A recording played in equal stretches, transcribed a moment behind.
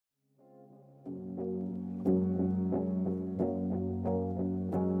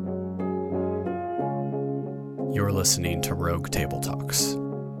You're listening to Rogue Table Talks.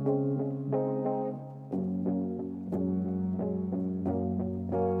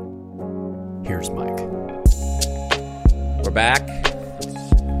 Here's Mike. We're back.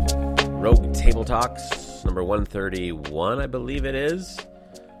 Rogue Table Talks, number 131, I believe it is.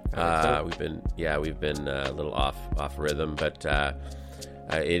 We've been a little off rhythm, but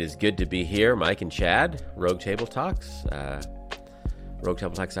it is good to be here. Mike and Chad, Rogue Table Talks.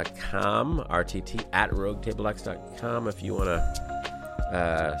 RogueTableTalks.com, RTT at RogueTableTalks.com if you want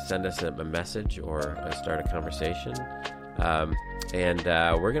to send us a message or start a conversation. And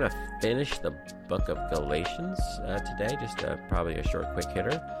we're going to finish the book of Galatians today, just probably a short, quick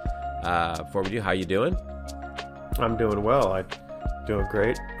hitter. Before we do, how you doing? I'm doing well. I'm doing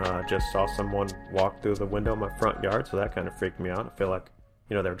great. Just saw someone walk through the window in my front yard, so that kind of freaked me out. I feel like,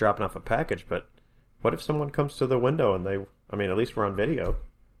 they're dropping off a package, but what if someone comes to the window and at least we're on video.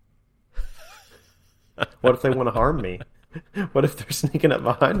 What if they want to harm me? What if they're sneaking up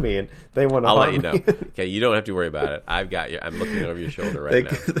behind me and they want to harm me? I'll let you know. Okay, you don't have to worry about it. I've got you. I'm looking over your shoulder right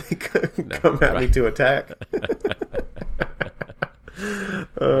now. They come at me to attack.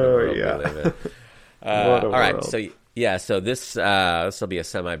 Oh, yeah. All right. So this will be a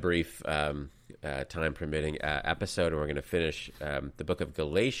semi-brief, time permitting episode, and we're going to finish the book of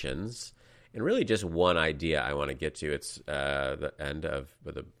Galatians. And really just one idea I want to get to. It's the end of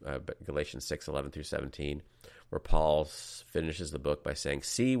Galatians 6:11 through 17, where Paul finishes the book by saying,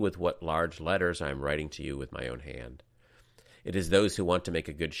 "See with what large letters I am writing to you with my own hand. It is those who want to make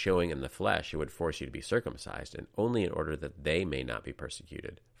a good showing in the flesh who would force you to be circumcised, and only in order that they may not be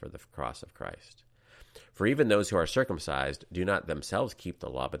persecuted for the cross of Christ. For even those who are circumcised do not themselves keep the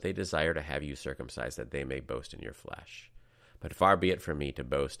law, but they desire to have you circumcised that they may boast in your flesh. But far be it from me to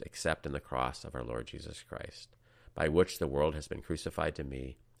boast except in the cross of our Lord Jesus Christ, by which the world has been crucified to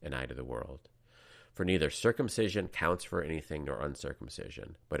me, and I to the world. For neither circumcision counts for anything nor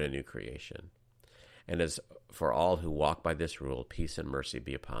uncircumcision, but a new creation. And as for all who walk by this rule, peace and mercy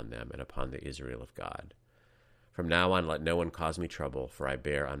be upon them and upon the Israel of God. From now on let no one cause me trouble, for I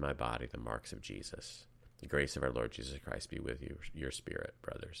bear on my body the marks of Jesus. The grace of our Lord Jesus Christ be with you, your spirit,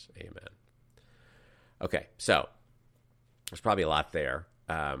 brothers. Amen." Okay, so there's probably a lot there.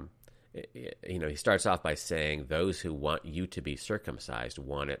 He starts off by saying those who want you to be circumcised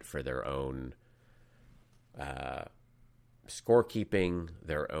want it for their own scorekeeping,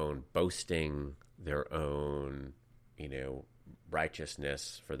 their own boasting, their own,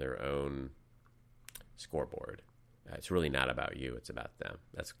 righteousness, for their own scoreboard. It's really not about you. It's about them.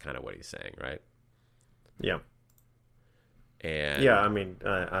 That's kind of what he's saying, right? Yeah. And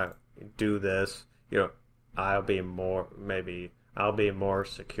I do this, I'll be more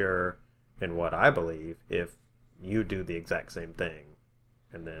secure in what I believe if you do the exact same thing,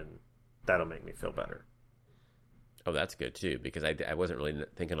 and then that'll make me feel better. Oh, that's good too, because I wasn't really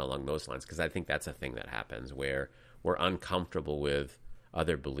thinking along those lines, because I think that's a thing that happens where we're uncomfortable with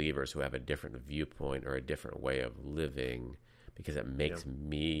other believers who have a different viewpoint or a different way of living, because it makes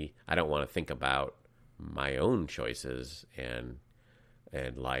I don't want to think about my own choices and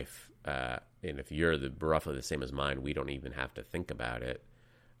life. And if you're roughly the same as mine, we don't even have to think about it.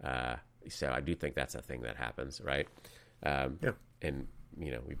 So I do think that's a thing that happens, right? And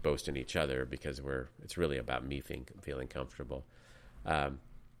we boast in each other because it's really about me feeling comfortable.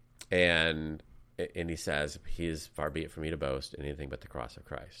 And he says, "He is far be it from me to boast in anything but the cross of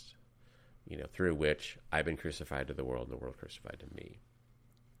Christ, through which I've been crucified to the world and the world crucified to me."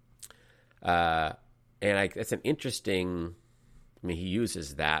 It's an interesting. He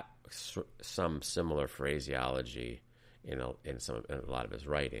uses that some similar phraseology in a lot of his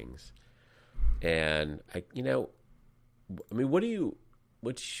writings, and what do you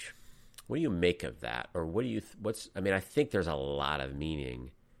make of that, or I think there's a lot of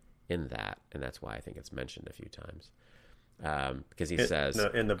meaning in that, and that's why I think it's mentioned a few times, because he says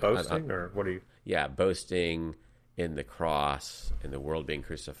in the boasting, or what do you? Yeah, boasting in the cross, in the world being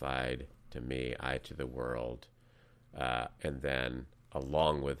crucified to me, I to the world. And then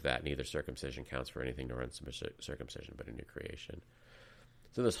along with that, neither circumcision counts for anything nor uncircumcision, but a new creation.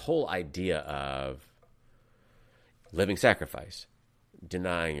 So this whole idea of living sacrifice,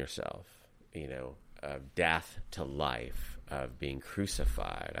 denying yourself, of death to life, of being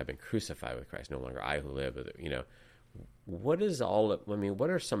crucified. I've been crucified with Christ, no longer I who live. What is what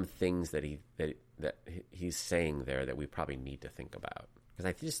are some things that he's saying there that we probably need to think about? Because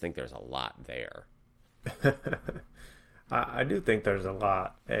I just think there's a lot there. I do think there's a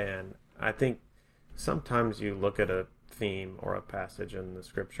lot, and I think sometimes you look at a theme or a passage in the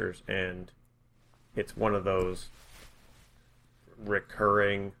scriptures and it's one of those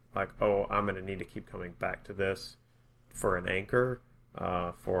recurring, like, oh, I'm going to need to keep coming back to this. for an anchor,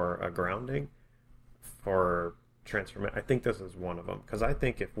 for a grounding, for transformation. I think this is one of them, because I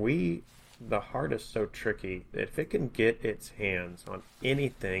think the heart is so tricky. If it can get its hands on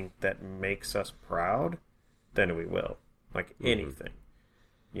anything that makes us proud, then we will. Like anything.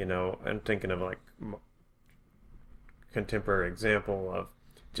 You know, I'm thinking of like contemporary example of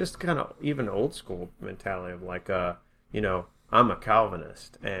just kind of even old school mentality of like, you know, I'm a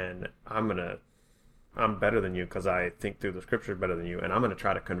Calvinist and I'm better than you because I think through the scripture better than you, and I'm going to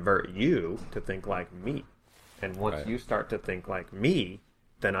try to convert you to think like me. And once you start to think like me,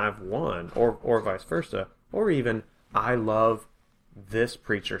 then I've won, or vice versa. Or even, I love this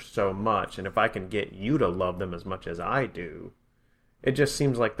preacher so much, and if I can get you to love them as much as I do, it just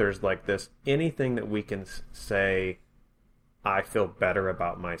seems like there's like this, anything that we can say, I feel better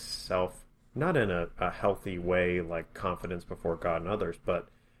about myself, not in a healthy way, like confidence before God and others, but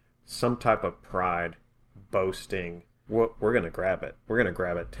some type of pride, boasting. We're going to grab it. We're going to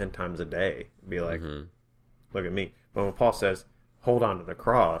grab it 10 times a day. Be like, look at me. But when Paul says, hold on to the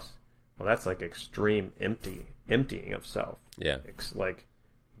cross, well, that's like extreme emptying of self. Yeah. It's like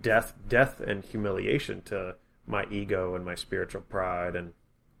death and humiliation to my ego and my spiritual pride and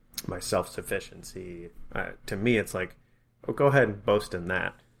my self-sufficiency. To me, it's like, oh, go ahead and boast in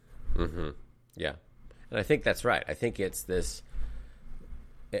that. Yeah. And I think that's right. I think it's this,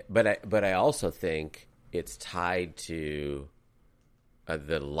 but I also think it's tied to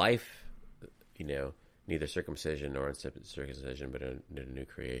the life, you know, neither circumcision nor uncircumcision, but a new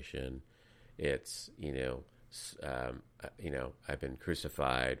creation. It's, I've been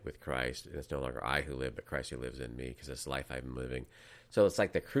crucified with Christ, and it's no longer I who live, but Christ who lives in me, because this life I'm living. So it's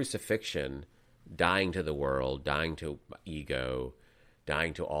like the crucifixion, dying to the world, dying to ego,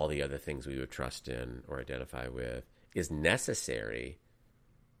 dying to all the other things we would trust in or identify with, is necessary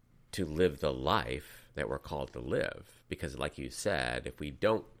to live the life that we're called to live. Because like you said, if we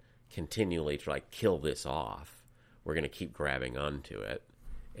don't continually try to kill this off, we're going to keep grabbing onto it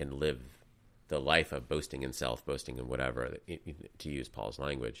and live the life of boasting in self, boasting in whatever, to use Paul's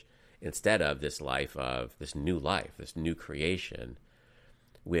language, instead of this life of this new creation,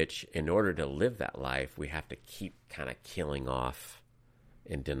 which in order to live that life, we have to keep kind of killing off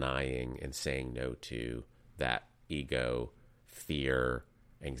and denying and saying no to that ego, fear,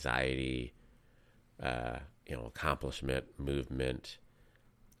 anxiety, accomplishment, movement,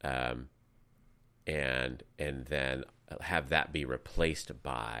 and then have that be replaced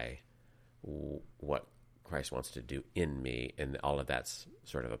by what Christ wants to do in me, and all of that's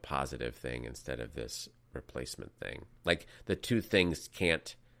sort of a positive thing instead of this replacement thing. Like the two things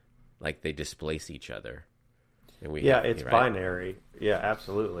can't, like they displace each other. And it's right? Binary. Yeah,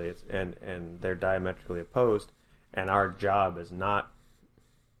 absolutely. It's and they're diametrically opposed, and our job is not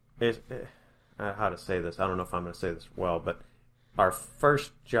how to say this. I don't know if I'm going to say this well, but our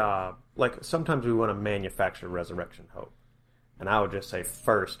first job, like sometimes we want to manufacture resurrection hope. And I would just say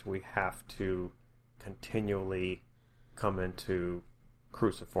first we have to continually come into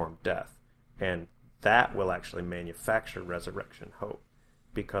cruciform death. And that will actually manufacture resurrection hope,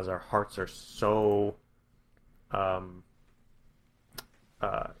 because our hearts are so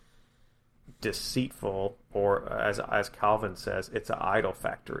deceitful, or as Calvin says, it's an idol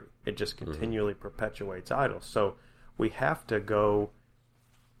factory. It just continually perpetuates idols. So we have to go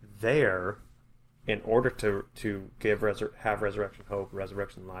there in order to have resurrection hope,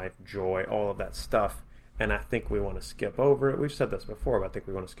 resurrection life, joy, all of that stuff. And I think we want to skip over it. We've said this before, but I think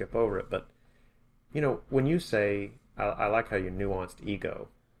we want to skip over it. But, when you say, I like how you nuanced ego,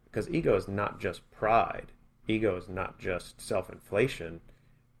 because ego is not just pride. Ego is not just self-inflation.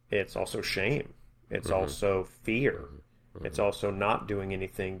 It's also shame. It's also fear. It's also not doing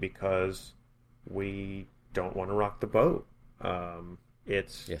anything because we don't want to rock the boat.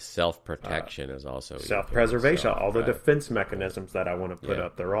 It's self-protection is also self-preservation. All the defense mechanisms that I want to put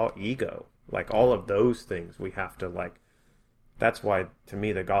up, they're all ego. Like all of those things we have to that's why to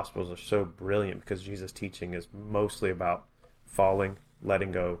me the Gospels are so brilliant, because Jesus' teaching is mostly about falling,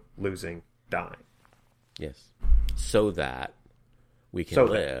 letting go, losing, dying. Yes. So that we can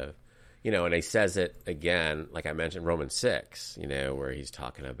live. And he says it again, like I mentioned, Romans 6, where he's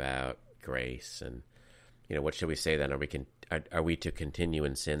talking about grace and, what should we say then? Are we to continue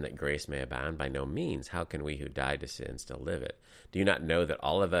in sin that grace may abound? By no means. How can we who died to sin still live it? Do you not know that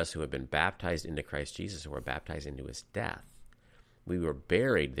all of us who have been baptized into Christ Jesus were baptized into his death? We were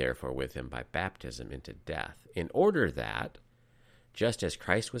buried, therefore, with him by baptism into death, in order that, just as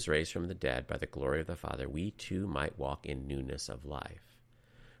Christ was raised from the dead by the glory of the Father, we too might walk in newness of life.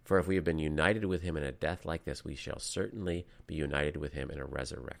 For if we have been united with him in a death like this, we shall certainly be united with him in a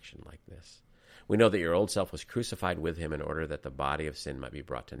resurrection like this. We know that your old self was crucified with him in order that the body of sin might be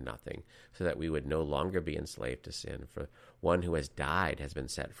brought to nothing, so that we would no longer be enslaved to sin. For one who has died has been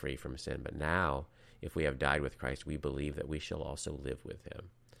set free from sin. But now, if we have died with Christ, we believe that we shall also live with him.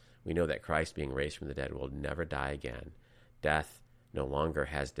 We know that Christ, being raised from the dead, will never die again. Death no longer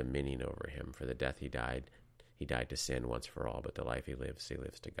has dominion over him. For the death he died to sin once for all, but the life he lives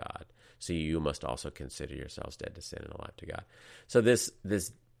to God. So you must also consider yourselves dead to sin and alive to God. So this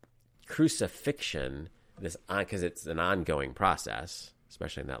crucifixion, because it's an ongoing process,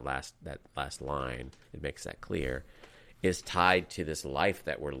 especially in that last line, it makes that clear, is tied to this life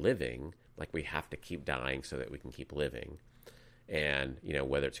that we're living. Like we have to keep dying so that we can keep living. And,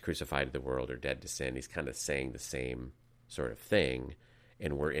 whether it's crucified to the world or dead to sin, he's kind of saying the same sort of thing.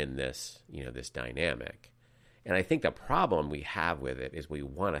 And we're in this, this dynamic. And I think the problem we have with it is we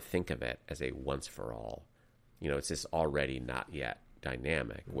want to think of it as a once for all. It's this already not yet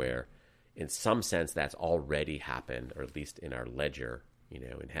dynamic where in some sense that's already happened, or at least in our ledger,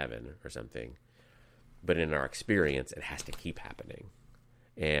 in heaven or something. But in our experience, it has to keep happening.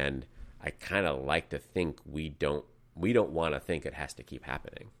 And I kind of like to think we don't want to think it has to keep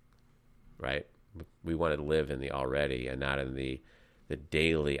happening, right? We want to live in the already and not in the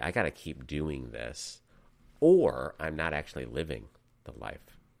daily, I got to keep doing this, or I'm not actually living the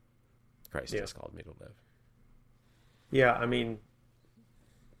life Christ has called me to live. Yeah, I mean,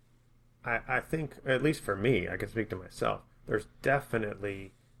 I think, at least for me, I can speak to myself, there's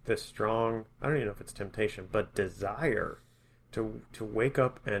definitely this strong, I don't even know if it's temptation, but desire to wake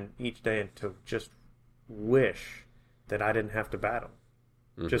up and each day and to just wish that I didn't have to battle.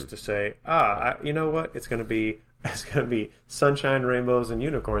 Mm-hmm. Just to say, you know what? It's going to be sunshine, rainbows, and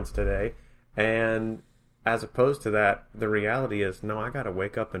unicorns today. And as opposed to that, the reality is, no, I got to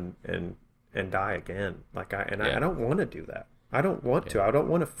wake up and die again. I don't want to do that. I don't want to. I don't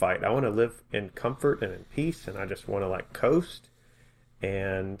want to fight. I want to live in comfort and in peace, and I just want to coast.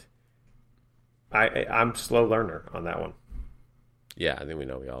 And I'm a slow learner on that one. Yeah, I think we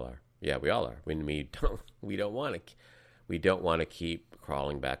know we all are. Yeah, we all are. We don't want to keep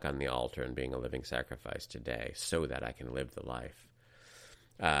crawling back on the altar and being a living sacrifice today so that I can live the life.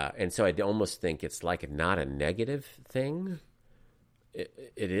 And so I almost think it's not a negative thing.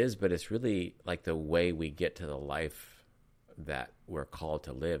 It is, but it's really like the way we get to the life that we're called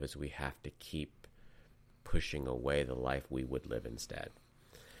to live is we have to keep pushing away the life we would live instead.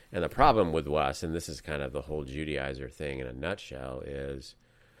 And the problem with us, and this is kind of the whole Judaizer thing in a nutshell, is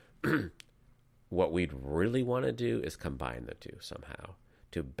what we'd really want to do is combine the two somehow.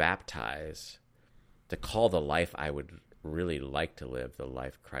 To baptize, to call the life I would really like to live the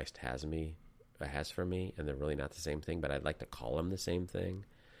life Christ has for me, and they're really not the same thing, but I'd like to call them the same thing,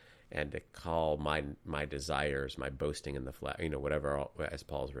 and to call my desires, my boasting in the flesh, whatever, as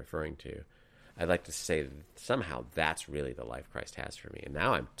Paul's referring to, I'd like to say somehow that's really the life Christ has for me. And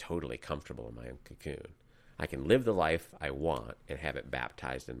now I'm totally comfortable in my own cocoon. I can live the life I want and have it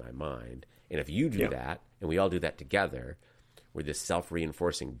baptized in my mind. And if you do that, and we all do that together, we're this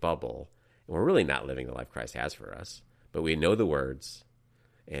self-reinforcing bubble, and we're really not living the life Christ has for us. But we know the words,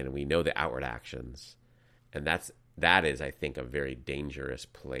 and we know the outward actions, and that is, I think, a very dangerous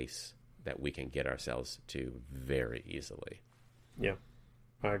place that we can get ourselves to very easily. Yeah,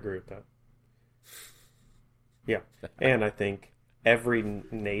 I agree with that. Yeah, and I think every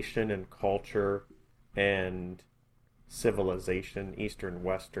nation and culture and civilization, Eastern,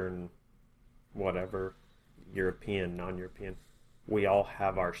 Western, whatever, European, non-European, we all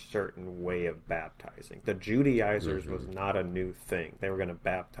have our certain way of baptizing. The Judaizers was not a new thing. They were going to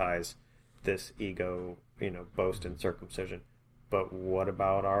baptize this ego, boast and circumcision. But what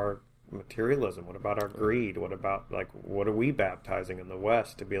about our materialism? What about our greed? What about, what are we baptizing in the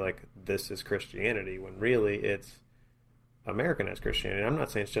West to be like, this is Christianity, when really it's Americanized Christianity? I'm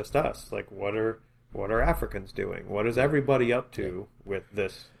not saying it's just us. What are Africans doing? What is everybody up to with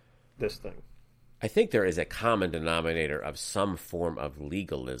this thing? I think there is a common denominator of some form of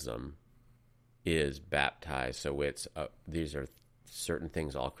legalism is baptized. So it's these are certain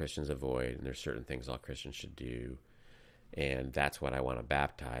things all Christians avoid, and there's certain things all Christians should do. And that's what I want to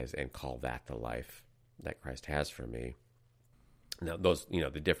baptize and call that the life that Christ has for me. Now, those,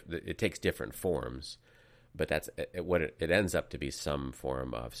 it takes different forms, but that's what it ends up to be, some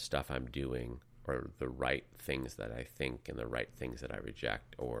form of stuff I'm doing, or the right things that I think and the right things that I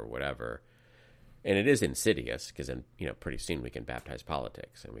reject, or whatever. And it is insidious, because then, pretty soon we can baptize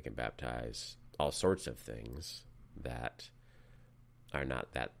politics, and we can baptize all sorts of things that are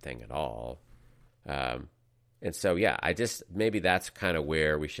not that thing at all. And so, maybe that's kind of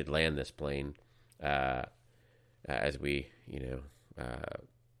where we should land this plane as we,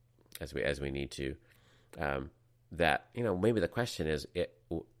 as we need to. That, maybe the question is,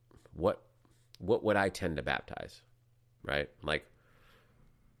 what would I tend to baptize, right? Like,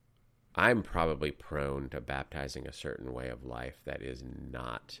 I'm probably prone to baptizing a certain way of life that is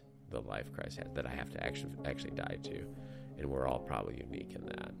not the life Christ has, that I have to actually die to. And we're all probably unique in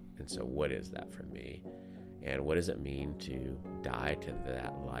that. And so what is that for me? And what does it mean to die to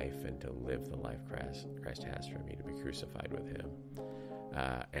that life and to live the life Christ has for me, to be crucified with him?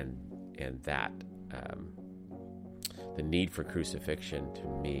 And that the need for crucifixion to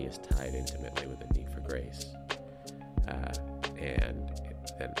me is tied intimately with the need for grace. And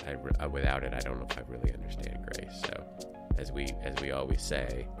without it, I don't know if I really understand grace. So as we always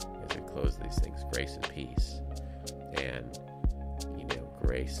say, as we close these things, grace and peace. And,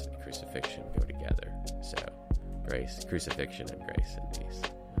 grace and crucifixion go together. So grace, crucifixion, and grace and peace.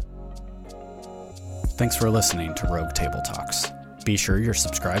 Thanks for listening to Rogue Table Talks. Be sure you're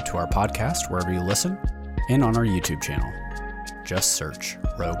subscribed to our podcast wherever you listen and on our YouTube channel. Just search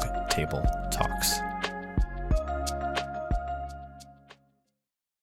Rogue Table Talks.